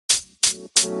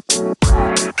What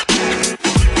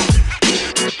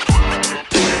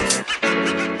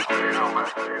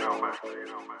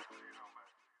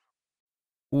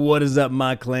is up,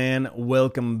 my clan?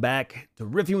 Welcome back to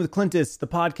Riffing with Clintus, the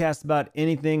podcast about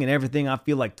anything and everything I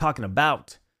feel like talking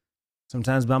about.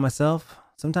 Sometimes by myself,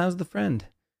 sometimes with a friend.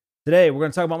 Today, we're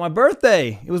going to talk about my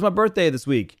birthday. It was my birthday this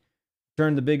week.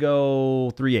 Turned the big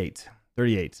old 38.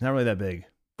 It's not really that big.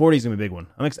 40 is going to be a big one.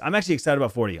 I'm actually excited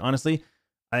about 40. Honestly,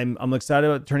 I'm excited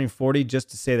about turning 40 just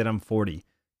to say that I'm 40.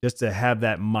 Just to have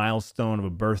that milestone of a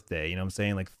birthday. You know what I'm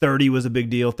saying? Like 30 was a big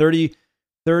deal. 30,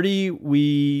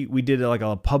 we did like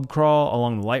a pub crawl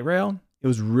along the light rail. It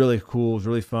was really cool. It was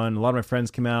really fun. A lot of my friends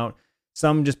came out.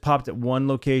 Some just popped at one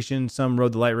location. Some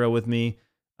rode the light rail with me.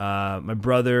 My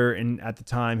brother and at the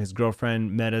time his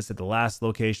girlfriend met us at the last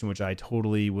location, which I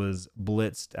totally was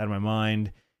blitzed out of my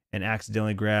mind and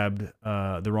accidentally grabbed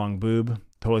the wrong boob.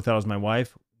 Totally thought it was my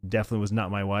wife. Definitely was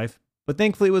not my wife. But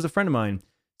thankfully it was a friend of mine,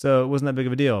 so it wasn't that big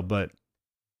of a deal. But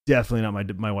definitely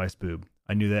not my wife's boob.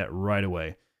 I knew that right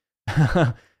away.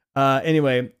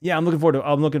 Anyway, yeah, I'm looking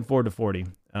forward to 40.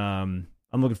 I'm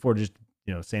looking forward to just,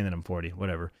 saying that I'm 40,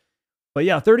 whatever. But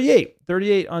yeah,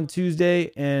 38 on Tuesday.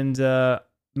 And,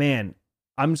 man,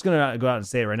 I'm just going to go out and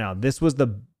say it right now. This was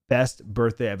the best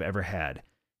birthday I've ever had.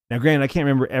 Now, granted, I can't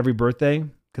remember every birthday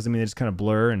because they just kind of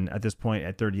blur. And at this point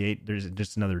at 38, there's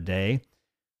just another day.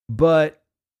 But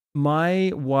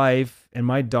my wife and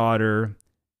my daughter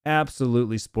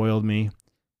absolutely spoiled me.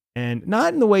 And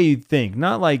not in the way you'd think.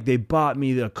 Not like they bought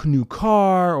me a new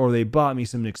car or they bought me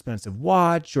some expensive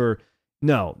watch or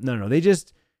no. They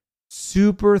just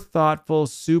super thoughtful,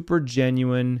 super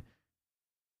genuine,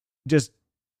 just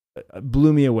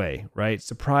blew me away, right?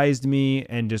 Surprised me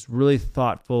and just really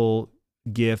thoughtful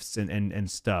gifts and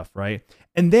stuff, right?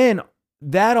 And then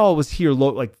that all was here,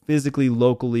 like physically,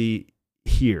 locally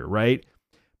here, right?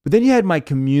 But then you had my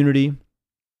community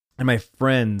and my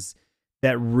friends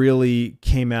that really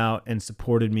came out and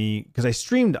supported me because I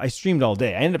streamed all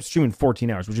day. I ended up streaming 14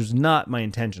 hours, which was not my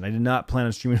intention. I did not plan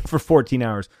on streaming for 14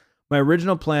 hours. My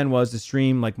original plan was to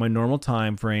stream like my normal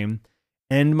time frame,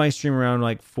 end my stream around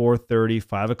like 4:30,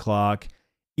 5 o'clock,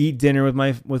 eat dinner with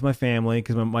my family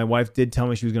because my wife did tell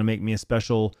me she was going to make me a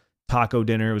special taco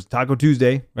dinner. It was Taco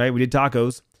Tuesday, right? We did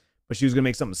tacos, but she was going to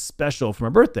make something special for my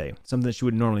birthday, something that she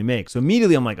wouldn't normally make. So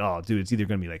immediately I'm like, oh, dude, it's either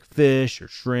going to be like fish or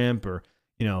shrimp or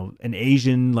an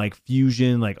Asian like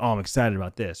fusion, like, oh, I'm excited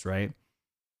about this, right?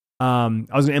 I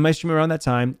was gonna end my stream around that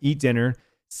time, eat dinner.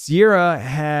 Sierra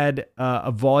had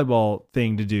a volleyball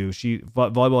thing to do.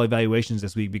 Volleyball evaluations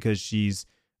this week because she's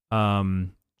got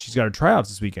her tryouts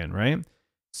this weekend, right?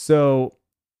 So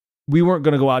we weren't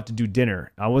gonna go out to do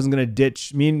dinner. I wasn't gonna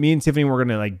ditch me and Tiffany were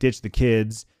gonna like ditch the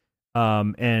kids,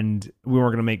 and we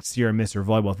weren't gonna make Sierra miss her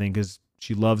volleyball thing because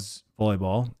she loves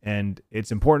volleyball and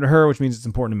it's important to her, which means it's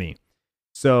important to me.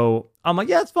 So I'm like,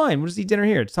 yeah, it's fine. We'll just eat dinner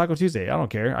here. It's Taco Tuesday. I don't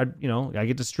care. I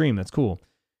get to stream. That's cool.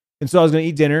 And so I was going to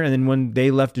eat dinner. And then when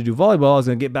they left to do volleyball, I was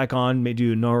going to get back on,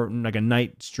 maybe do like a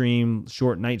night stream,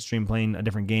 short night stream, playing a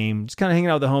different game, just kind of hanging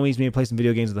out with the homies, maybe play some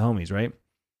video games with the homies, right?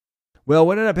 Well,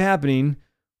 what ended up happening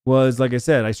was, like I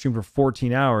said, I streamed for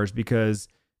 14 hours because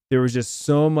there was just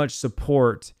so much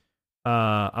support.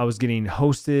 I was getting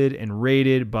hosted and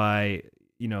rated by,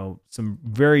 some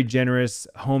very generous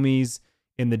homies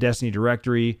in the Destiny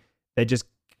directory that just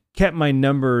kept my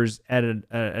numbers at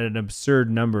an absurd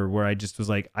number where I just was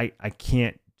like, I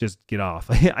can't just get off.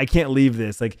 I can't leave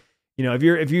this. Like,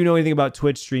 if you know anything about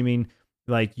Twitch streaming,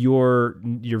 like your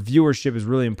viewership is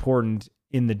really important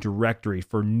in the directory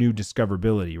for new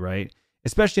discoverability, right?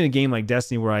 Especially in a game like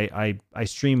Destiny where I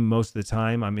stream most of the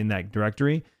time, I'm in that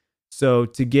directory. So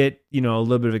to get, a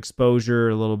little bit of exposure,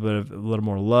 a little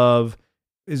more love,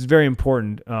 is very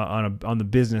important on the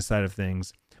business side of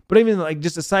things. But even like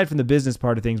just aside from the business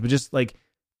part of things, but just like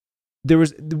there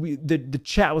was the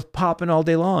chat was popping all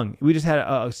day long. We just had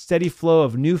a steady flow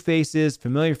of new faces,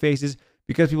 familiar faces,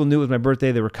 because people knew it was my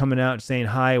birthday. They were coming out saying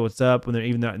hi, what's up, when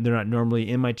they're not normally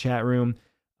in my chat room.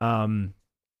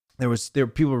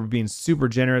 People were being super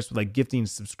generous with like gifting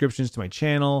subscriptions to my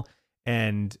channel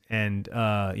and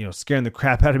scaring the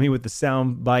crap out of me with the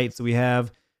sound bites that we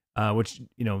have. Which,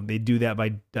 they do that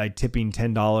by tipping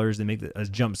 $10. They make a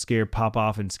jump scare pop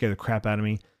off and scare the crap out of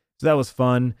me. So that was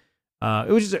fun.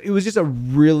 It was just a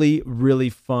really, really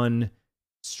fun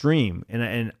stream.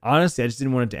 And honestly, I just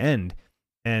didn't want it to end.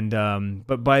 And,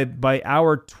 but by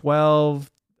hour 12,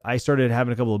 I started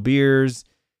having a couple of beers.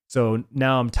 So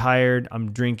now I'm tired.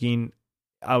 I'm drinking.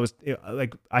 I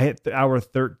hit the hour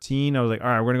 13. I was like, all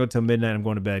right, we're going to go till midnight. I'm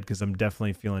going to bed because I'm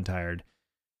definitely feeling tired.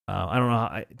 I don't know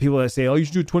how people that say, oh, you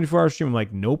should do a 24-hour stream. I'm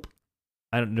like, nope.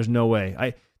 There's no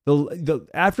way. the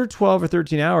after 12 or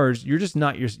 13 hours, you're just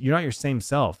not you're not your same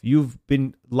self. You've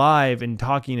been live and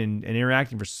talking and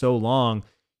interacting for so long.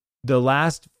 The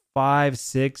last 5,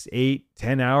 6, 8,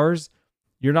 10 hours,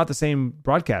 you're not the same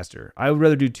broadcaster. I would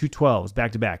rather do 2 12s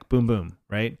back to back. Boom, boom,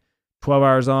 right? 12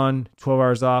 hours on, 12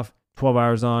 hours off, 12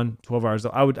 hours on, 12 hours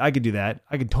off. I could do that.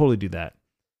 I could totally do that.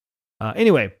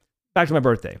 Anyway, back to my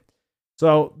birthday.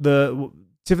 So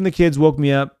Tiff and the kids woke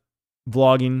me up,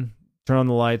 vlogging, turned on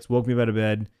the lights, woke me out of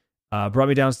bed, brought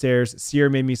me downstairs.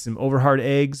 Sierra made me some overhard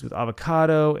eggs with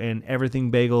avocado and everything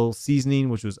bagel seasoning,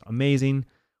 which was amazing.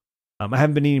 I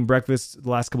haven't been eating breakfast the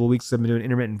last couple of weeks. I've been doing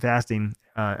intermittent fasting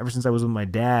ever since I was with my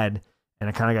dad, and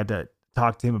I kind of got to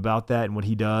talk to him about that and what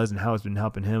he does and how it's been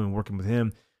helping him and working with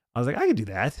him. I was like, I could do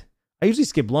that. I usually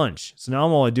skip lunch, so now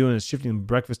all I'm doing is shifting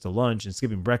breakfast to lunch and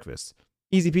skipping breakfast.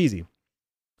 Easy peasy.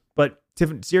 But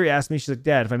Siri asked me, she's like,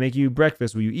 Dad, if I make you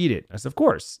breakfast, will you eat it? I said, of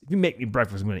course. If you make me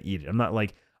breakfast, I'm going to eat it. I'm not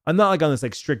like on this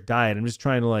like strict diet. I'm just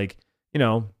trying to like,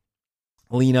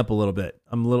 lean up a little bit.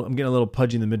 I'm getting a little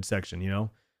pudgy in the midsection,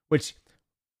 which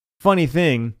funny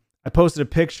thing, I posted a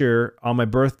picture on my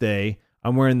birthday.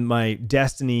 I'm wearing my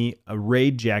Destiny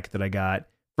raid jacket that I got.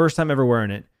 First time ever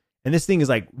wearing it. And this thing is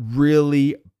like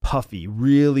really puffy,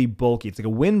 really bulky. It's like a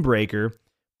windbreaker,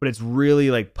 but it's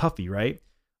really like puffy, right?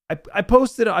 I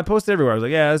posted everywhere. I was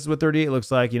like, yeah, this is what 38 looks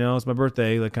like. It's my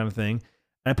birthday, that kind of thing.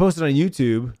 And I posted on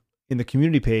YouTube in the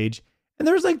community page. And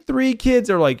there's like 3 kids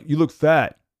that are like, you look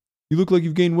fat. You look like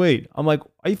you've gained weight. I'm like,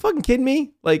 are you fucking kidding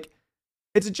me? Like,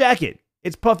 it's a jacket.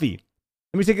 It's puffy.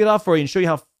 Let me take it off for you and show you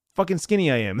how fucking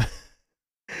skinny I am.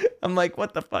 I'm like,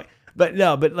 what the fuck? But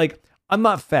like, I'm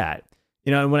not fat.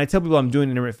 And when I tell people I'm doing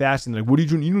intermittent fasting, they're like, what are you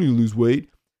doing? You don't need to lose weight.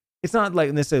 It's not like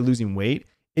necessarily losing weight.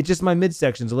 It's just my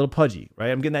midsection's a little pudgy, right?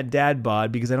 I'm getting that dad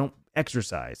bod because I don't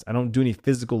exercise. I don't do any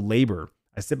physical labor.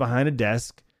 I sit behind a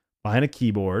desk, behind a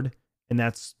keyboard, and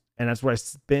that's where I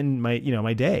spend my,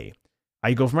 my day.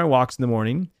 I go for my walks in the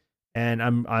morning, and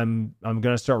I'm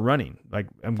gonna start running. Like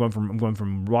I'm going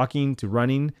from walking to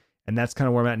running, and that's kind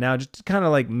of where I'm at now, just to kind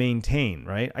of like maintain,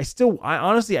 right? I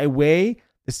honestly weigh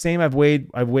the same I've weighed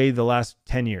the last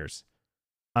 10 years.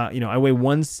 I weigh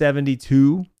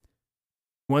 172.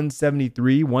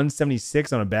 173,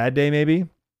 176 on a bad day, maybe.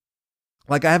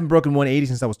 Like I haven't broken 180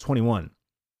 since I was 21.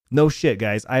 No shit,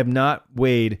 guys. I have not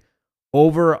weighed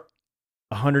over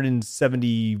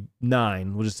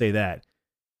 179, we'll just say that,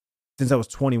 since I was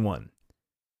 21.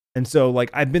 And so like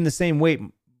I've been the same weight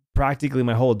practically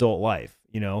my whole adult life,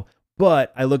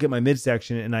 but I look at my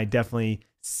midsection and I definitely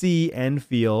see and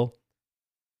feel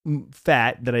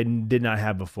fat that I did not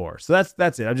have before. So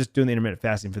that's it. I'm just doing the intermittent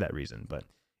fasting for that reason. But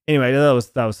anyway, that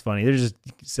was funny. They're just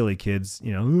silly kids, Oh,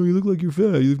 you look like you're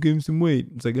fat. You've gained some weight.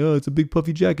 It's like, oh, it's a big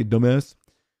puffy jacket, dumbass.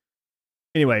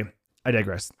 Anyway, I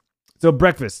digress. So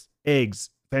breakfast, eggs,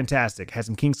 fantastic. Had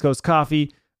some King's Coast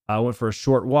coffee. I went for a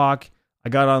short walk. I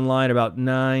got online about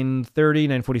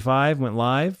 9:30, 9:45. Went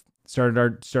live. Started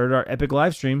our epic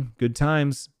live stream. Good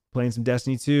times. Playing some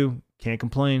Destiny 2. Can't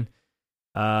complain.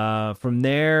 From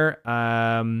there,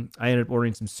 I ended up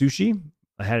ordering some sushi.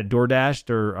 I had it DoorDashed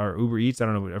or Uber Eats. I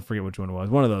don't know. I forget which one it was.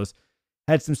 One of those.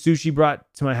 Had some sushi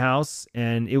brought to my house,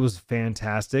 and it was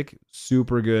fantastic.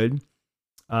 Super good.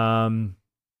 I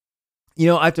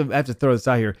have to throw this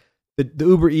out here. The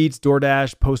Uber Eats,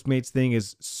 DoorDash, Postmates thing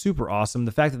is super awesome.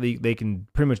 The fact that they can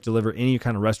pretty much deliver any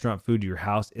kind of restaurant food to your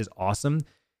house is awesome.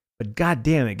 But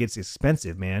goddamn, it gets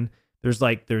expensive, man. There's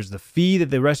the fee that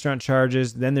the restaurant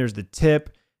charges, then there's the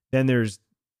tip, then there's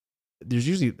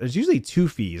usually 2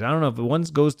 fees. I don't know if one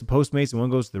goes to Postmates and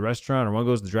one goes to the restaurant or one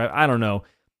goes to the drive. I don't know.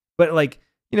 But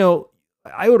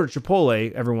I order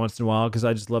Chipotle every once in a while because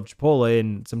I just love Chipotle,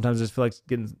 and sometimes I just feel like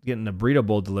getting a burrito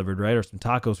bowl delivered, right? Or some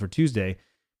tacos for Tuesday.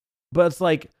 But it's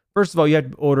like, first of all, you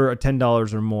have to order a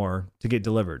 $10 or more to get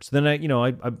delivered. So then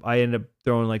I end up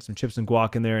throwing like some chips and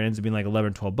guac in there. It ends up being like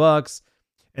 $11, $12.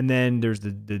 And then there's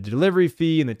the delivery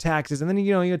fee and the taxes. And then,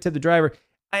 you gotta tip the driver.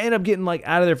 I end up getting like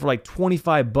out of there for like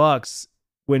 $25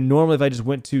 when normally if I just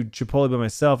went to Chipotle by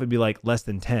myself, it'd be like less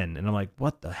than 10. And I'm like,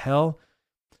 what the hell?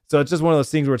 So it's just one of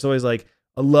those things where it's always like,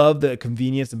 I love the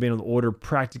convenience of being able to order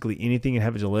practically anything and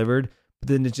have it delivered. But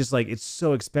then it's just like, it's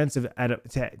so expensive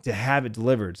to have it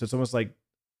delivered. So it's almost like,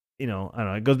 I don't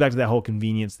know. It goes back to that whole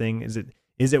convenience thing.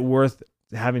 Is it worth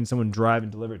having someone drive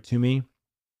and deliver it to me?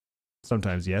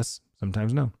 Sometimes yes,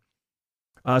 sometimes no.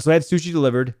 So I had sushi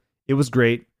delivered. It was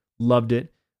great. Loved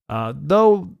it.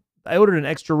 Though I ordered an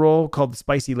extra roll called the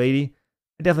Spicy Lady.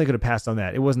 I definitely could have passed on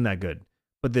that. It wasn't that good.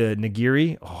 But the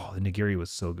nigiri was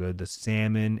so good. The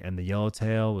salmon and the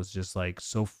yellowtail was just like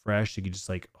so fresh. You could just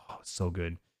like, so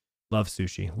good. Love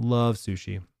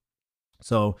sushi.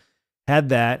 So had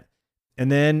that.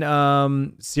 And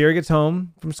then Sierra gets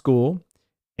home from school,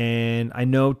 and I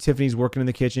know Tiffany's working in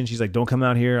the kitchen. She's like, "Don't come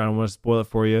out here. I don't want to spoil it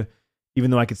for you," even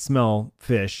though I could smell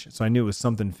fish, so I knew it was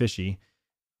something fishy.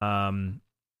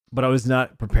 But I was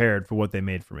not prepared for what they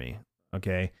made for me.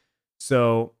 Okay,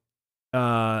 so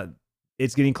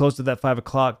it's getting close to that 5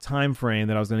 o'clock time frame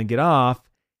that I was going to get off,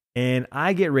 and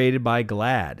I get raided by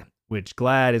Glad, which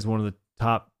Glad is one of the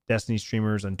top Destiny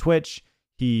streamers on Twitch.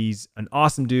 He's an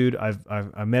awesome dude. I've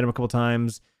met him a couple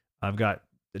times. I've got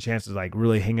the chance to like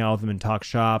really hang out with him and talk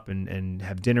shop and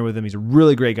have dinner with him. He's a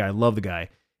really great guy. I love the guy,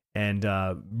 and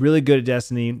really good at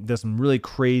Destiny. Does some really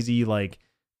crazy like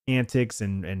antics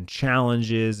and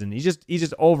challenges, and he's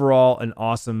just overall an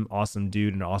awesome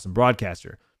dude and an awesome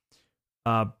broadcaster.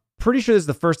 Pretty sure this is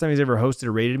the first time he's ever hosted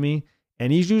or rated me,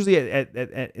 and he's usually at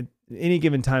any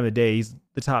given time of day, he's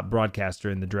the top broadcaster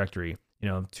in the directory.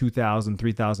 2,000,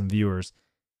 3,000 viewers.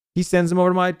 He sends them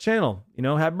over to my channel.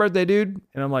 Happy birthday, dude!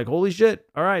 And I'm like, holy shit!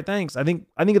 All right, thanks. I think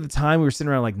at the time we were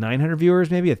sitting around like 900 viewers,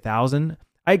 maybe 1,000.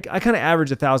 I kind of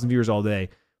averaged 1,000 viewers all day,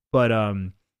 but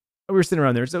we were sitting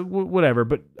around there, so whatever.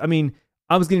 But I mean,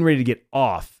 I was getting ready to get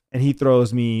off, and he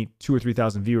throws me 2,000 or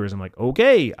 3,000 viewers. I'm like,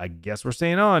 okay, I guess we're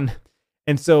staying on.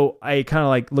 And so I kind of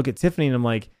like look at Tiffany, and I'm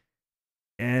like,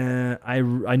 I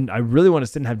really want to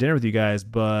sit and have dinner with you guys,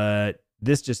 but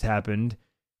this just happened.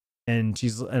 And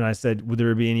I said, would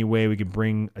there be any way we could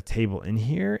bring a table in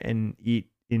here and eat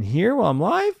in here while I'm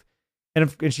live?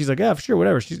 And she's like, yeah, sure,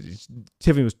 whatever.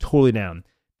 Tiffany was totally down.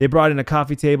 They brought in a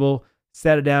coffee table,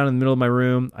 sat it down in the middle of my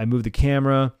room. I moved the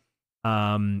camera,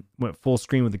 went full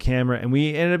screen with the camera, and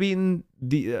we ended up eating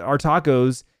our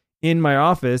tacos in my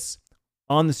office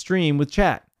on the stream with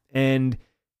chat. And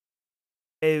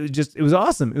it was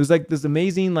awesome. It was like this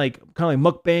amazing, like kind of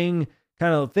like mukbang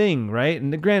kind of thing, right?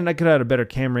 And granted, I could have had a better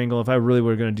camera angle if I really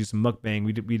were going to do some mukbang.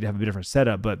 We'd have a different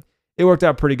setup, but it worked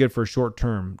out pretty good for a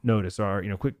short-term notice or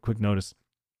quick notice.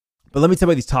 But let me tell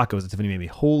you about these tacos that Tiffany made me.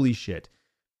 Holy shit!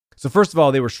 So first of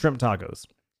all, they were shrimp tacos.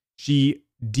 She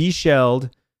deshelled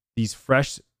these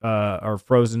fresh or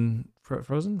frozen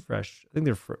fresh. I think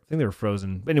they were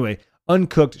frozen. But anyway,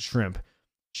 uncooked shrimp.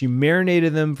 She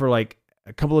marinated them for like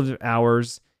a couple of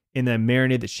hours in that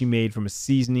marinade that she made from a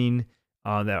seasoning.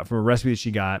 From a recipe that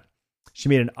she got. She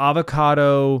made an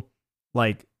avocado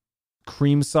like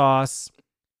cream sauce.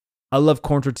 I love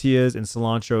corn tortillas and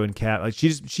cilantro and like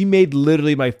she made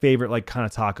literally my favorite like kind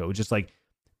of taco, just like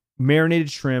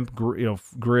marinated shrimp,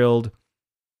 grilled,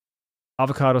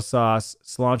 avocado sauce,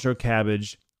 cilantro,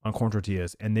 cabbage on corn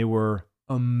tortillas, and they were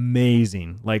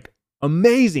amazing, like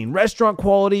amazing restaurant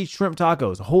quality shrimp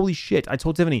tacos. Holy shit! I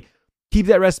told Tiffany, keep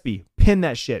that recipe, pin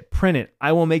that shit, print it.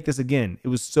 I will make this again. It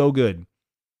was so good.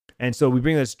 And so we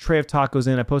bring this tray of tacos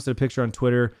in. I posted a picture on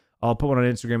Twitter. I'll put one on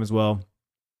Instagram as well.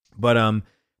 But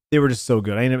they were just so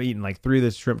good. I ended up eating like 3 of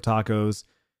the shrimp tacos,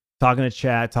 talking to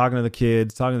chat, talking to the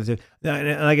kids, and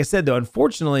like I said, though,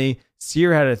 unfortunately,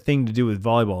 Sierra had a thing to do with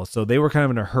volleyball, so they were kind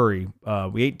of in a hurry.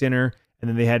 We ate dinner, and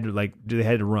then they had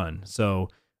to run. So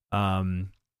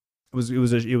it was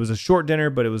a short dinner,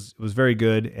 but it was very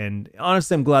good. And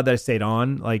honestly, I'm glad that I stayed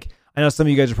on. Like, I know some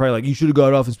of you guys are probably like, you should have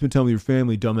got off and spent time with your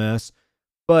family, dumbass.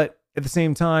 But at the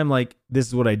same time, like, this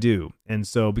is what I do. And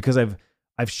so because I've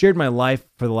shared my life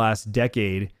for the last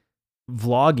decade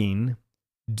vlogging,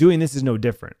 doing this is no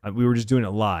different. We were just doing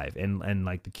it live, and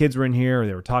like the kids were in here, or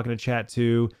they were talking to chat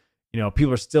too.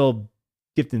 People are still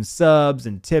gifting subs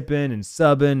and tipping and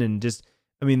subbing, and just,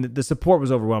 I mean, the support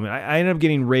was overwhelming. I ended up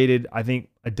getting rated, I think,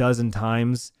 a dozen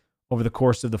times over the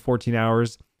course of the 14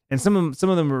 hours. And some of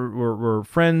them were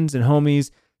friends and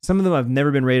homies. Some of them I've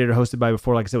never been rated or hosted by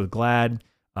before, like I said, with Glad.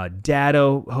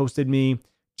 Dado hosted me.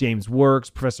 James Works,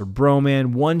 Professor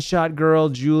Broman, One Shot Girl,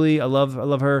 Julie, I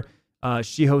love her.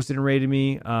 She hosted and rated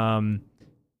me.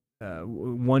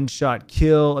 One Shot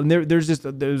Kill, and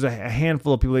there's a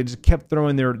handful of people that just kept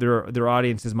throwing their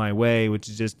audiences my way, which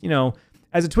is just,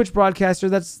 as a Twitch broadcaster,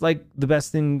 that's like the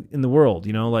best thing in the world.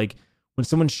 Like when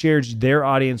someone shares their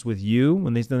audience with you,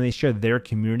 when they share their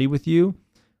community with you,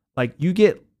 like you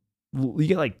get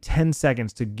like 10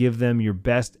 seconds to give them your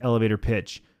best elevator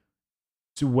pitch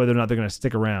to whether or not they're going to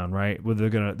stick around, right? Whether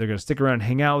they're going to stick around and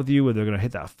hang out with you, whether they're going to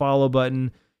hit that follow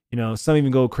button. Some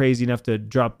even go crazy enough to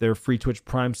drop their free Twitch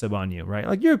Prime sub on you, right?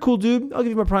 Like, you're a cool dude, I'll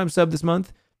give you my Prime sub this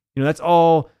month. That's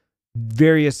all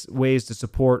various ways to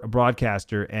support a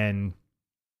broadcaster. And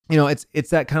it's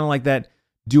that kind of like that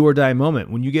do or die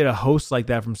moment when you get a host like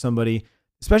that from somebody,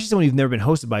 especially someone you've never been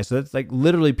hosted by. So that's like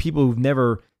literally people who've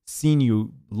never seen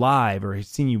you live or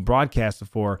seen you broadcast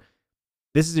before.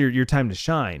 This is your time to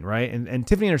shine, right? And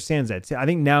Tiffany understands that. I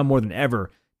think now more than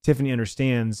ever, Tiffany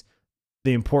understands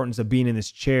the importance of being in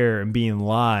this chair and being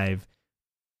live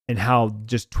and how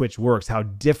just Twitch works, how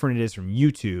different it is from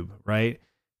YouTube, right?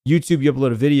 YouTube, you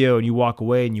upload a video and you walk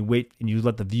away and you wait and you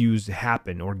let the views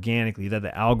happen organically, let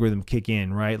the algorithm kick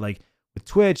in, right? Like with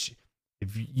Twitch,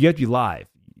 if you have to be live,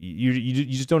 you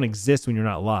just don't exist when you're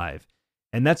not live.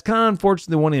 And that's kind of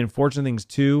unfortunately one of the unfortunate things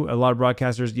too. A lot of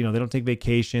broadcasters, they don't take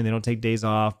vacation, they don't take days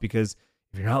off because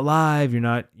if you're not live, you're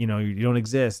not, you don't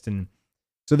exist. And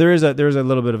so there is a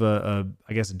little bit of a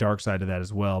I guess a dark side to that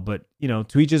as well. But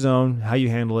to each his own, how you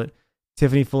handle it.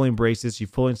 Tiffany fully embraces, she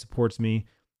fully supports me,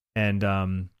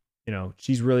 and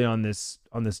she's really on this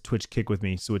Twitch kick with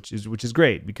me, so which is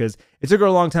great because it took her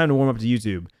a long time to warm up to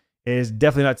YouTube. It is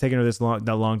definitely not taking her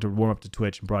that long to warm up to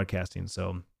Twitch and broadcasting.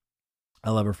 So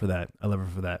I love her for that.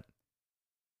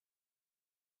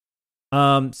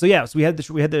 So we had the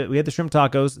shrimp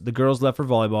tacos. The girls left for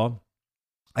volleyball.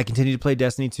 I continued to play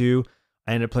Destiny 2.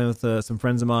 I ended up playing with some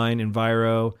friends of mine,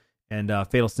 Enviro and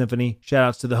Fatal Symphony. Shout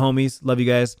outs to the homies. Love you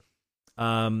guys.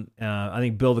 I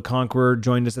think Bill the Conqueror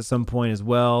joined us at some point as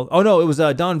well. Oh no, it was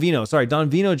Don Vino. Sorry,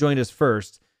 Don Vino joined us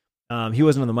first. He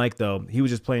wasn't on the mic though. He was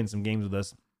just playing some games with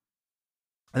us.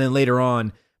 And then later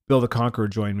on, Bill the Conqueror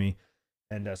joined me.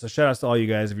 And so shout outs to all you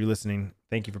guys if you're listening.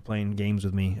 Thank you for playing games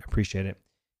with me. I appreciate it.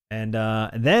 And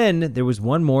then there was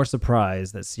one more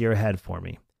surprise that Sierra had for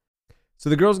me. So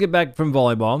the girls get back from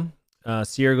volleyball.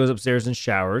 Sierra goes upstairs and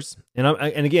showers. And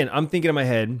again, I'm thinking in my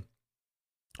head,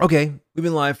 okay, we've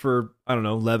been live for,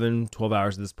 11, 12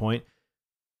 hours at this point.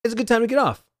 It's a good time to get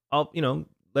off. I'll,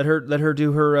 let her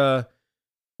do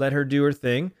her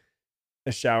thing.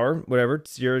 A shower, whatever.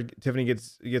 Tiffany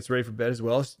gets ready for bed as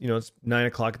well. It's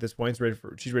 9:00 at this point.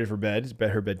 She's ready for bed. It's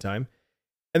her bedtime.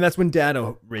 And that's when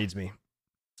Dado raids me.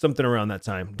 Something around that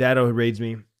time. Dado raids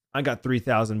me. I got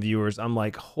 3,000 viewers. I'm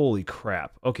like, holy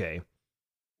crap. Okay.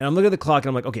 And I'm looking at the clock and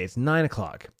I'm like, okay, it's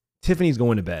 9:00. Tiffany's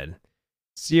going to bed.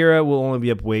 Sierra will only be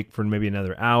awake for maybe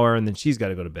another hour and then she's got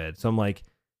to go to bed. So I'm like,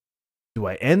 do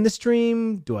I end the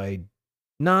stream? Do I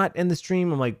not end the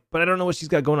stream? I'm like, but I don't know what she's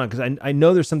got going on because I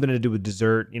know there's something to do with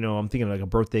dessert. I'm thinking like a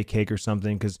birthday cake or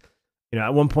something because,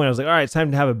 at one point I was like, all right, it's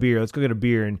time to have a beer. Let's go get a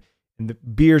beer. And the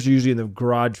beers are usually in the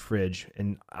garage fridge.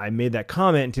 And I made that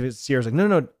comment and Sierra's like,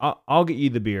 no, I'll get you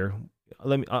the beer.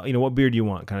 Let me, what beer do you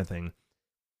want kind of thing.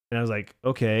 And I was like,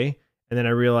 okay. And then I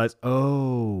realized,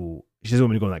 oh, she doesn't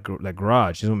want me to go in that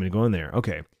garage. She doesn't want me to go in there.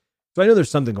 Okay. So I know there's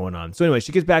something going on. So anyway,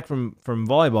 she gets back from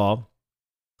volleyball.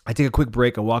 I take a quick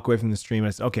break. I walk away from the stream. I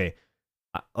say, okay,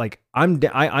 I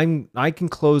can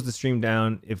close the stream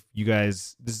down if you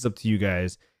guys, this is up to you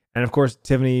guys. And of course,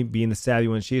 Tiffany being the savvy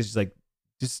one, she is just like,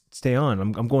 just stay on.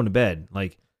 I'm going to bed.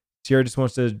 Like Sierra just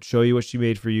wants to show you what she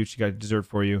made for you. She got dessert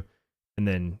for you. And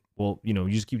then, you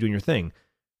just keep doing your thing.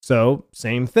 So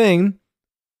same thing.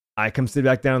 I come sit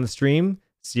back down on the stream.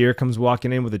 Sierra comes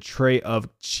walking in with a tray of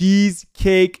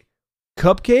cheesecake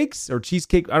cupcakes or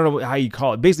cheesecake. I don't know how you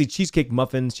call it. Basically cheesecake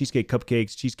muffins, cheesecake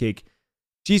cupcakes,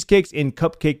 cheesecakes in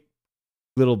cupcake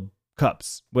little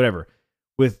cups, whatever,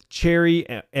 with cherry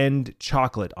and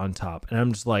chocolate on top. And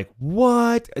I'm just like,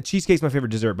 what? A cheesecake's my favorite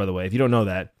dessert, by the way. If you don't know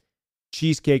that,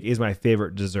 cheesecake is my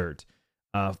favorite dessert.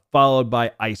 Followed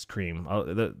by ice cream.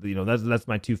 That's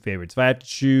my two favorites. If I have to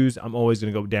choose, I'm always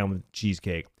going to go down with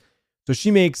cheesecake. So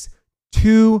she makes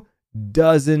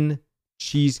 24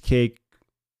 cheesecake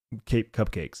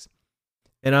cupcakes.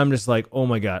 And I'm just like, oh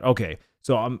my God. Okay.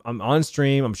 So I'm on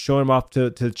stream. I'm showing them off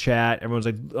to chat. Everyone's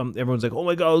like, oh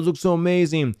my God, those look so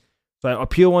amazing. So I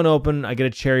peel one open. I get a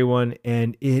cherry one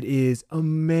and it is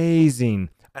amazing.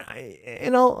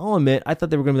 And I'll admit, I thought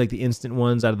they were going to be like the instant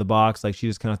ones out of the box. Like she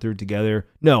just kind of threw it together.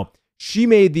 No, she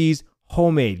made these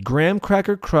homemade graham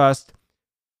cracker crust,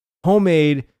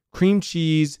 homemade cream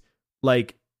cheese,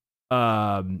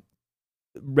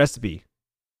 recipe.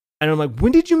 And I'm like,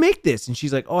 when did you make this? And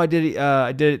she's like, oh, I did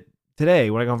it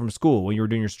today when I got home from school when you were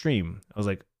doing your stream. I was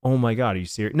like, oh my God, are you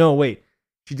serious? No, wait.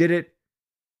 She did it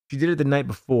the night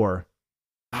before.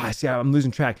 See, I'm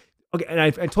losing track. Okay, and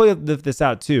I told you this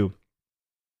out too.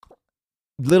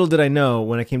 Little did I know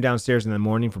when I came downstairs in the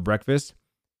morning for breakfast,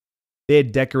 they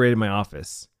had decorated my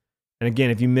office. And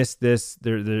again, if you missed this,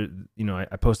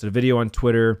 I posted a video on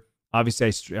Twitter.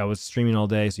 Obviously, I was streaming all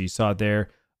day, so you saw it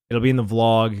there. It'll be in the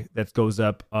vlog that goes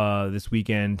up this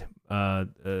weekend, or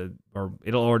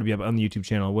it'll already be up on the YouTube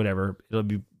channel, whatever.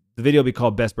 The video will be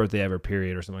called Best Birthday Ever,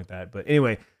 period, or something like that. But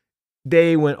anyway,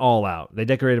 they went all out. They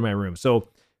decorated my room. So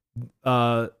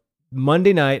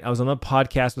Monday night, I was on a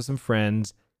podcast with some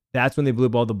friends. That's when they blew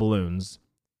up all the balloons.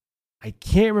 I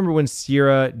can't remember when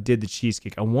Sierra did the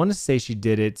cheesecake. I want to say she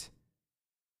did it.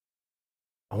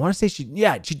 She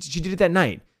did it that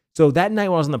night. So that night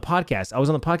when I was on the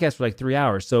podcast for like 3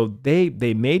 hours. So they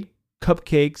made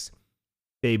cupcakes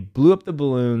They blew up the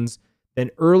balloons.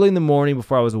 Then early in the morning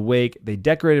before I was awake, they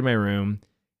decorated my room.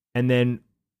 And then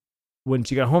when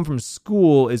she got home from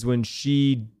school is when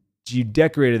she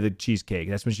decorated the cheesecake.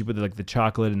 That's when she put the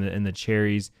chocolate and the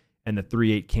cherries and the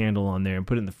 3/8 candle on there and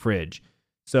put it in the fridge.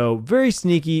 So very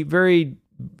sneaky, very,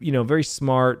 very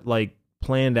smart, like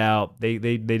planned out. They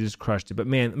just crushed it. But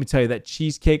man, let me tell you, that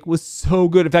cheesecake was so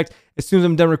good. In fact, as soon as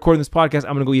I'm done recording this podcast,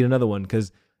 I'm gonna go eat another one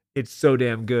because it's so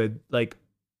damn good. Like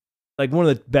one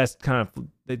of the best kind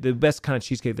of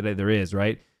cheesecake that there is,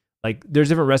 right? Like there's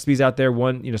different recipes out there.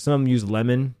 One, some of them use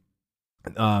lemon.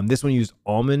 This one used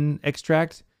almond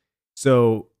extract.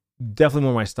 So definitely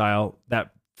more my style.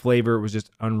 That flavor was just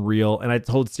unreal. And I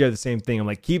told Sierra the same thing. I'm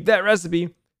like, keep that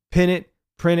recipe, pin it,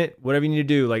 print it, whatever you need to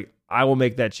do. Like I will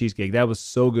make that cheesecake. That was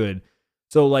so good.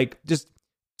 So like just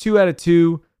 2 out of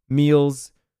 2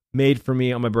 meals made for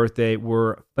me on my birthday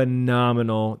were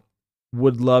phenomenal.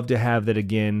 Would love to have that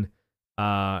again.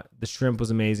 The shrimp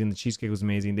was amazing. The cheesecake was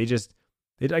amazing. Like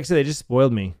I said, they just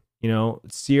spoiled me.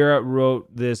 Sierra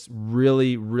wrote this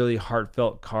really, really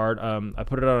heartfelt card. I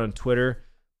put it out on Twitter,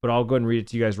 but I'll go ahead and read it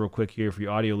to you guys real quick here for you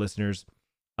audio listeners.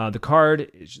 The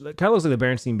card kind of looks like the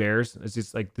Berenstain Bears. It's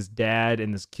just like this dad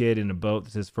and this kid in a boat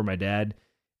that says, "For my dad."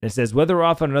 And it says, "Whether we're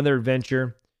off on another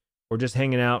adventure or just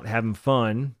hanging out, having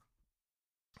fun,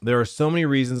 there are so many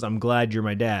reasons I'm glad you're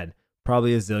my dad.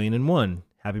 Probably a zillion and one.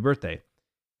 Happy birthday."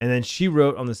 And then she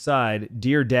wrote on the side,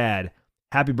 "Dear Dad,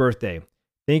 happy birthday.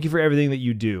 Thank you for everything that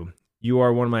you do. You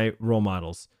are one of my role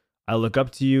models. I look up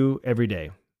to you every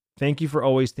day. Thank you for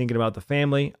always thinking about the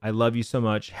family. I love you so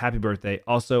much. Happy birthday.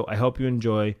 Also, I hope you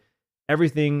enjoy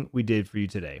everything we did for you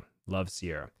today. Love,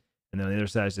 Sierra." And then on the other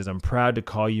side it says, "I'm proud to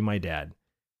call you my dad."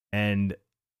 And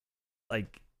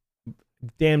like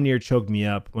damn near choked me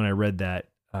up when I read that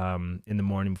in the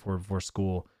morning before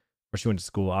school, before she went to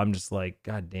school. I'm just like,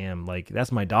 God damn, like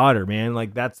that's my daughter, man.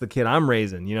 Like that's the kid I'm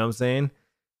raising. You know what I'm saying?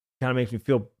 Kind of makes me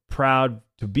feel proud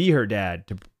to be her dad.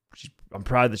 I'm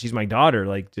proud that she's my daughter.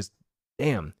 Like, just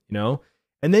damn,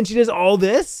 And then she does all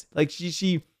this. Like,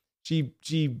 she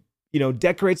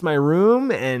decorates my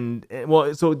room, and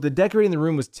well, so the decorating the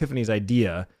room was Tiffany's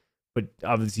idea, but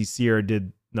obviously Sierra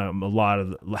did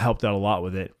helped out a lot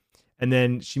with it. And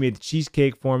then she made the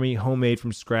cheesecake for me, homemade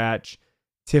from scratch.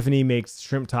 Tiffany makes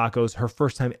shrimp tacos. Her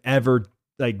first time ever,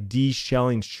 like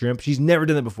de-shelling shrimp. She's never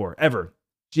done that before, ever.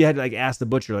 She had to like ask the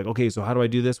butcher, like, "Okay, so how do I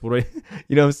do this? What do I,"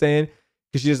 you know what I'm saying?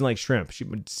 Because she doesn't like shrimp.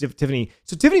 Tiffany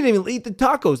didn't even eat the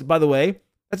tacos, by the way.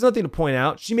 That's nothing to point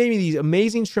out. She made me these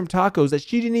amazing shrimp tacos that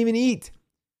she didn't even eat.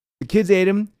 The kids ate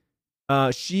them.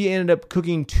 She ended up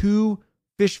cooking 2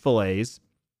 fish fillets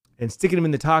and sticking them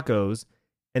in the tacos,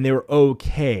 and they were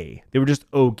okay. They were just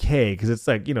okay because it's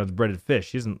like, it's breaded fish.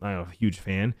 She isn't a huge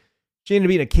fan. She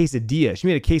ended up eating a quesadilla. She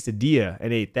made a quesadilla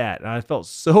and ate that. And I felt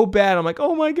so bad. I'm like,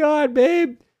 oh my God,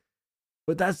 babe.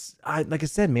 But like I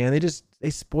said, man, they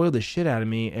spoiled the shit out of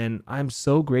me, and I'm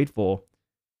so grateful.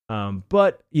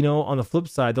 But on the flip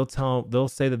side, they'll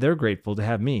say that they're grateful to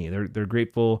have me. They're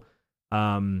grateful.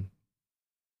 The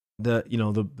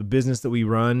business that we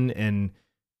run and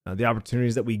the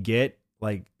opportunities that we get,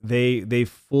 like they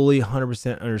fully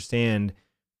 100% understand.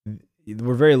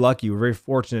 We're very lucky. We're very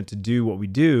fortunate to do what we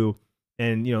do.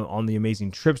 And, on the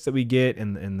amazing trips that we get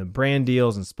and the brand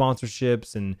deals and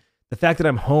sponsorships and the fact that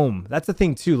I'm home. That's the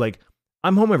thing too. Like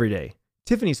I'm home every day.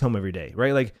 Tiffany's home every day,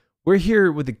 right? Like we're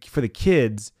here for the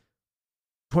kids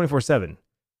 24/7,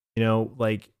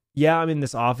 like, yeah, I'm in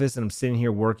this office and I'm sitting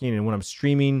here working. And when I'm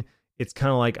streaming, it's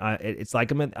kind of like, it's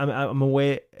like I'm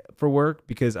away for work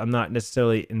because I'm not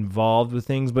necessarily involved with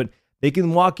things, but they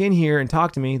can walk in here and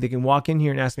talk to me. They can walk in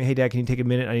here and ask me, "Hey Dad, can you take a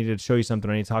minute? I need to show you something.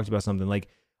 I need to talk to you about something." Like,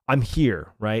 I'm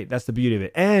here, right? That's the beauty of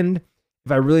it. And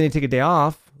if I really need to take a day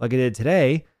off, like I did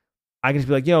today, I can just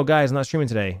be like, "Yo, guys, I'm not streaming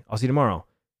today. I'll see you tomorrow."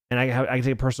 And I can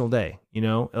take a personal day,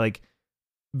 like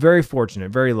very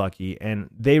fortunate, very lucky. And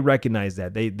they recognize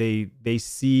that. They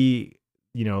see,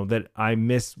 that I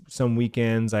miss some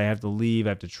weekends. I have to leave. I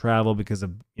have to travel because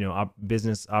of,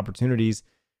 business opportunities.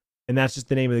 And that's just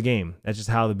the name of the game. That's just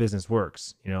how the business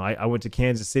works. I went to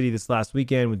Kansas City this last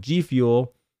weekend with G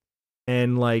Fuel,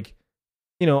 and like,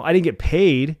 I didn't get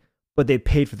paid, but they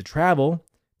paid for the travel.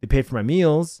 They paid for my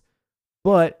meals.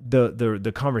 But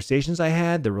the conversations I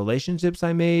had, the relationships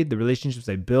I made, the relationships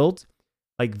I built,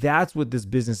 like that's what this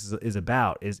business is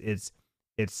about. It's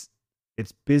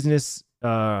business.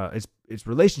 It's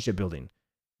relationship building.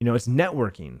 It's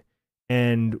networking,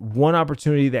 and one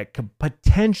opportunity that could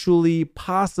potentially,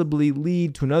 possibly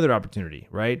lead to another opportunity.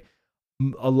 Right.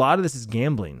 A lot of this is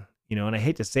gambling. And I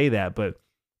hate to say that, but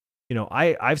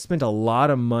I've spent a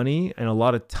lot of money and a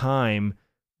lot of time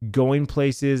going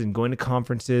places and going to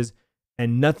conferences.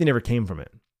 and nothing ever came from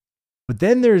it. But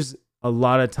then there's a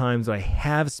lot of times I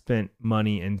have spent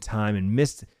money and time and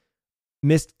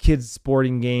missed kids'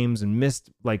 sporting games and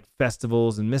missed like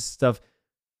festivals and missed stuff.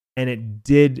 And it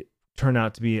did turn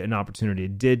out to be an opportunity.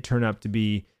 It did turn out to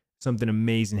be something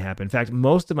amazing happen. In fact,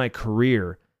 most of my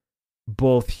career,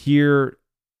 both here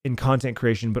in content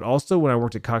creation, but also when I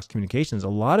worked at Cox Communications, a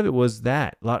lot of it was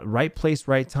that right place,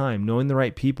 right time, knowing the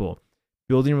right people,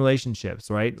 building relationships,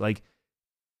 right? Like,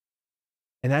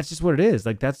 and that's just what it is.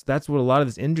 Like that's what a lot of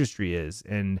this industry is.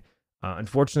 And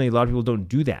unfortunately, a lot of people don't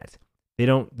do that. They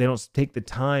don't take the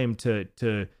time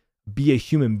to be a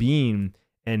human being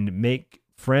and make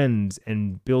friends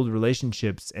and build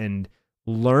relationships and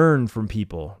learn from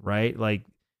people, right? Like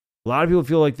a lot of people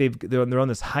feel like they're on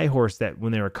this high horse that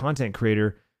when they're a content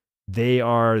creator, they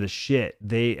are the shit.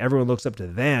 Everyone looks up to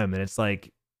them, and it's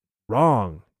like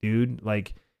wrong, dude.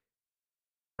 Like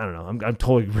I don't know. I'm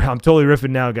totally riffing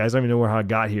now, guys. I don't even know how I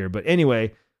got here, but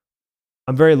anyway,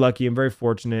 I'm very lucky. I'm very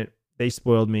fortunate. They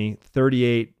spoiled me.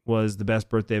 38 was the best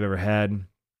birthday I've ever had.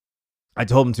 I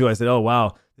told them too. I said, "Oh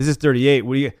wow, this is 38.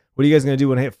 What are you guys gonna do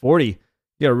when I hit 40?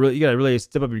 You gotta really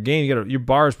step up your game. Your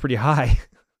bar is pretty high."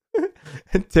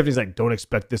 And Tiffany's like, "Don't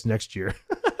expect this next year."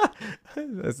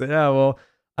 I said, "Oh well,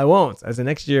 I won't." I said,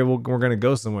 "Next year we're gonna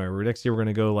go somewhere. Next year we're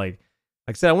gonna go like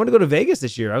I said, I wanted to go to Vegas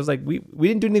this year." I was like, we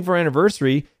didn't do anything for our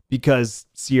anniversary because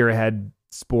Sierra had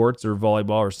sports or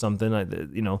volleyball or something. I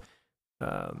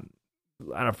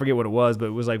don't forget what it was, but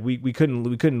it was like we couldn't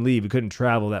leave. We couldn't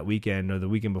travel that weekend or the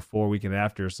weekend before, weekend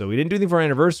after. So we didn't do anything for our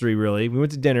anniversary, really. We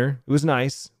went to dinner. It was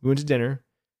nice. We went to dinner,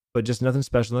 but just nothing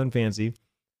special, nothing fancy.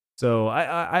 So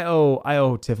I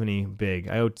owe Tiffany big.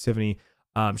 I owe Tiffany.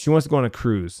 She wants to go on a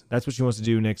cruise. That's what she wants to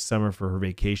do next summer for her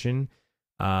vacation.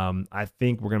 I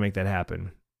think we're gonna make that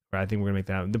happen. Right? I think we're gonna make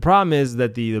that happen. The problem is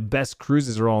that the best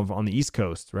cruises are all on the East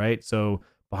Coast, right? So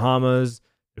Bahamas,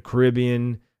 the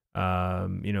Caribbean,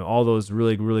 all those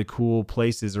really, really cool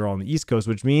places are all on the East Coast,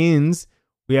 which means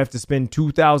we have to spend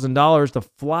 $2,000 to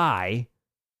fly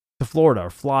to Florida or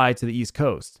fly to the East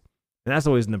Coast. And that's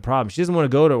always the problem. She doesn't want to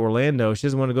go to Orlando. She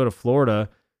doesn't want to go to Florida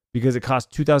because it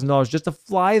costs $2,000 just to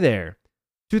fly there.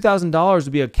 $2,000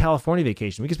 would be a California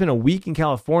vacation. We could spend a week in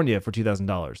California for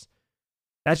 $2,000.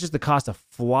 That's just the cost to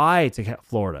fly to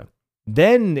Florida.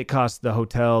 Then it costs the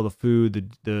hotel, the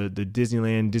food, the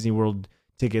Disneyland, Disney World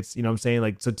tickets. You know what I'm saying?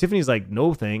 Like, so Tiffany's like,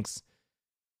 no thanks.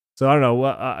 So I don't know.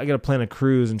 I got to plan a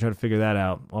cruise and try to figure that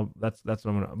out. Well, that's what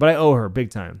I'm gonna. But I owe her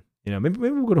big time. Maybe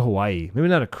we'll go to Hawaii. Maybe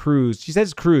not a cruise. She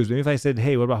says cruise. Maybe if I said,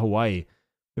 hey, what about Hawaii?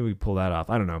 Maybe we pull that off.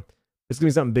 I don't know. It's gonna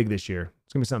be something big this year.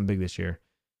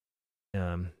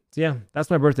 So yeah, that's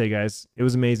my birthday, guys. It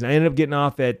was amazing. I ended up getting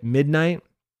off at midnight.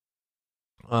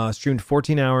 Streamed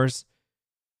 14 hours.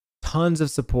 Tons of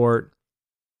support.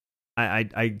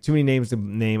 I too many names to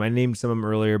name. I named some of them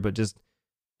earlier, but just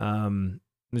it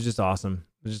was just awesome.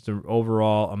 It was just an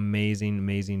overall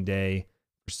amazing day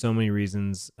for so many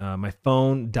reasons. My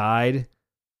phone died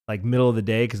like middle of the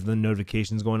day because of the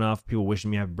notifications going off. People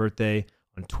wishing me happy birthday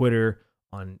on Twitter,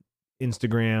 on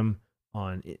Instagram,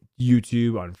 on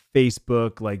YouTube, on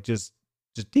Facebook, like just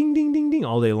ding, ding, ding, ding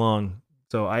all day long.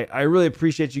 So I really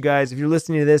appreciate you guys. If you're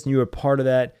listening to this and you were part of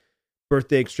that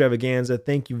birthday extravaganza,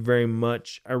 thank you very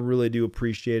much. I really do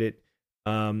appreciate it.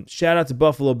 Shout out to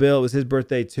Buffalo Bill. It was his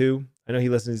birthday too. I know he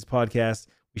listens to this podcast.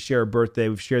 We share a birthday.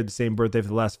 We've shared the same birthday for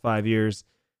the last 5 years.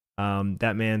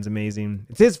 That man's amazing.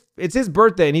 It's his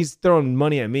birthday and he's throwing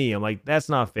money at me. I'm like, that's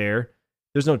not fair.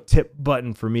 There's no tip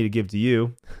button for me to give to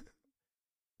you.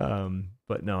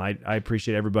 But no, I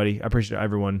appreciate everybody. I appreciate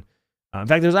everyone. In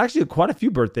fact, there's actually quite a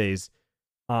few birthdays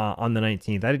on the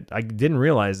 19th. I didn't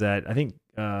realize that. I think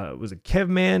was it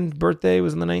Kevman's birthday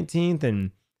was on the 19th,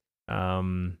 and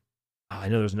I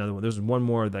know there's another one. There's one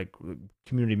more like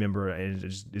community member, and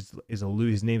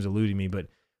his name's eluding me, but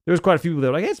there was quite a few people that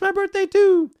were like, hey, it's my birthday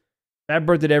too. Happy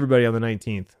birthday to everybody on the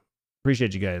 19th.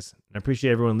 Appreciate you guys. I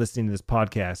appreciate everyone listening to this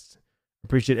podcast.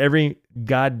 Appreciate every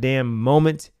goddamn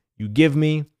moment you give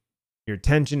me. Your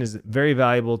attention is very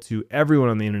valuable to everyone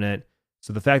on the internet.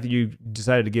 So the fact that you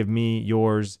decided to give me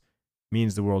yours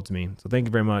means the world to me. So thank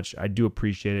you very much. I do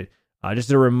appreciate it.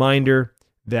 Just a reminder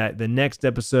that the next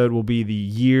episode will be the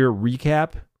year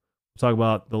recap. We'll talk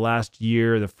about the last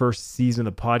year, the first season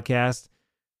of the podcast.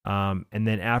 And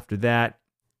then after that,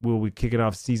 we'll be kicking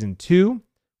off season 2,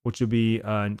 which will be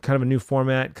kind of a new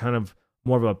format, kind of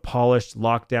more of a polished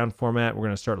lockdown format. We're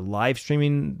going to start live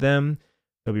streaming them.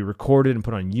 They'll be recorded and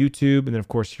put on YouTube. And then, of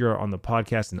course, here on the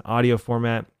podcast in audio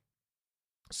format.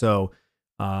 So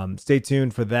stay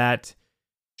tuned for that.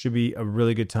 Should be a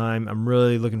really good time. I'm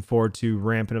really looking forward to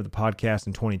ramping up the podcast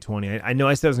in 2020. I know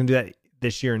I said I was going to do that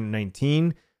this year in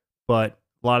 19, but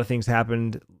a lot of things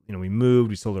happened. We moved,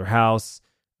 we sold our house.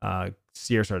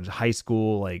 Sierra started high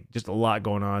school, like just a lot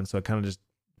going on. So I kind of just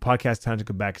podcast time took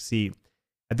a back seat.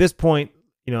 At this point,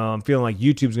 I'm feeling like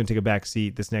YouTube's going to take a back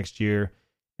seat this next year,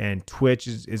 and Twitch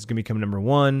is going to become number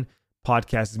 1.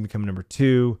 Podcast is going to become number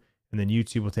 2, and then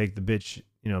YouTube will take the bitch,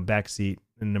 back seat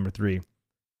in number 3.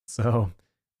 So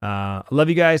I love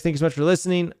you guys. Thank you so much for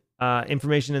listening.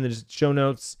 Information in the show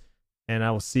notes, and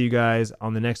I will see you guys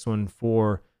on the next one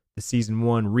for the season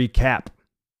 1 recap.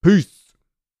 Peace.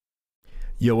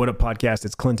 Yo, what up, podcast?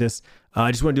 It's Clintus.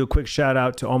 I just want to do a quick shout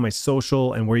out to all my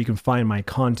social and where you can find my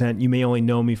content. You may only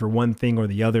know me for one thing or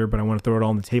the other, but I want to throw it all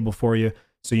on the table for you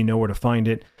so you know where to find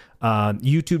it.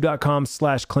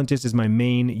 YouTube.com/Clintus is my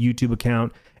main YouTube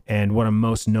account and what I'm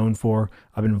most known for.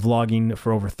 I've been vlogging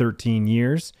for over 13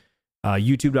 years.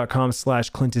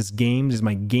 YouTube.com/Clintus Games is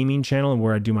my gaming channel and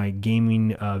where I do my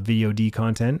gaming VOD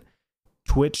content.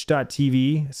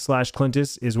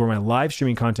 Twitch.tv/Clintus is where my live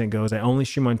streaming content goes. I only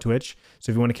stream on Twitch.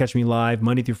 So if you want to catch me live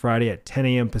Monday through Friday at 10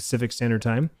 a.m. Pacific Standard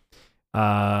Time,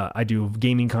 I do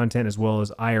gaming content as well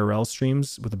as IRL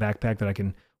streams with a backpack that I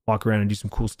can walk around and do some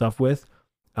cool stuff with.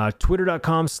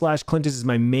 Twitter.com/Clintus is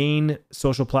my main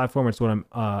social platform. It's what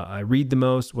I read the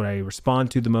most, what I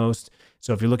respond to the most.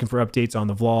 So if you're looking for updates on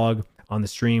the vlog, on the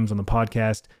streams, on the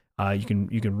podcast, you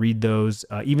can read those.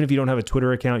 Even if you don't have a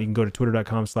Twitter account, you can go to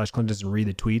twitter.com/Clintus and read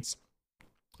the tweets.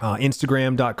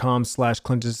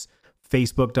 Instagram.com/Clintus,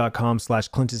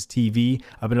 Facebook.com/Clintus TV.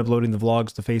 I've been uploading the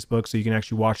vlogs to Facebook, so you can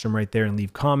actually watch them right there and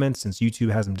leave comments since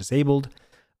YouTube has them disabled.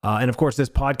 And of course, this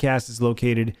podcast is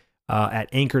located at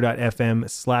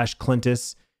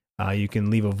anchor.fm/Clintus. You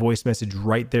can leave a voice message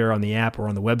right there on the app or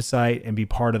on the website and be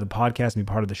part of the podcast and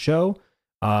be part of the show.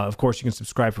 Of course, you can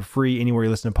subscribe for free anywhere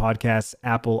you listen to podcasts,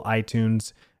 Apple,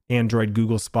 iTunes, Android,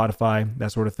 Google, Spotify,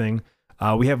 that sort of thing.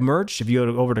 We have merch. If you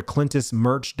go over to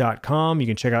clintusmerch.com, you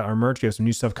can check out our merch. We have some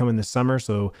new stuff coming this summer,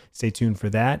 so stay tuned for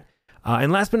that.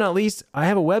 And last but not least, I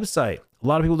have a website. A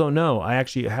lot of people don't know. I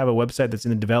actually have a website that's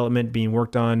in the development being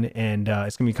worked on, and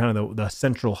it's going to be kind of the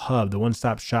central hub, the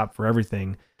one-stop shop for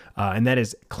everything. And that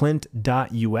is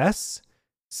clint.us,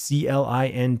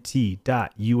 CLINT.us,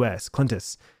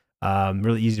 Clintus.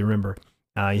 Really easy to remember.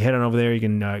 You head on over there. You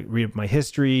can read up my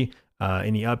history,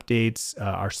 any updates,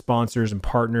 our sponsors and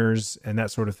partners, and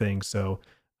that sort of thing. So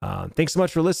thanks so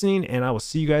much for listening, and I will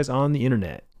see you guys on the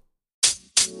internet.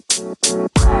 You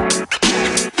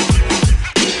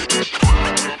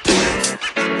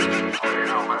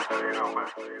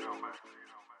know, man.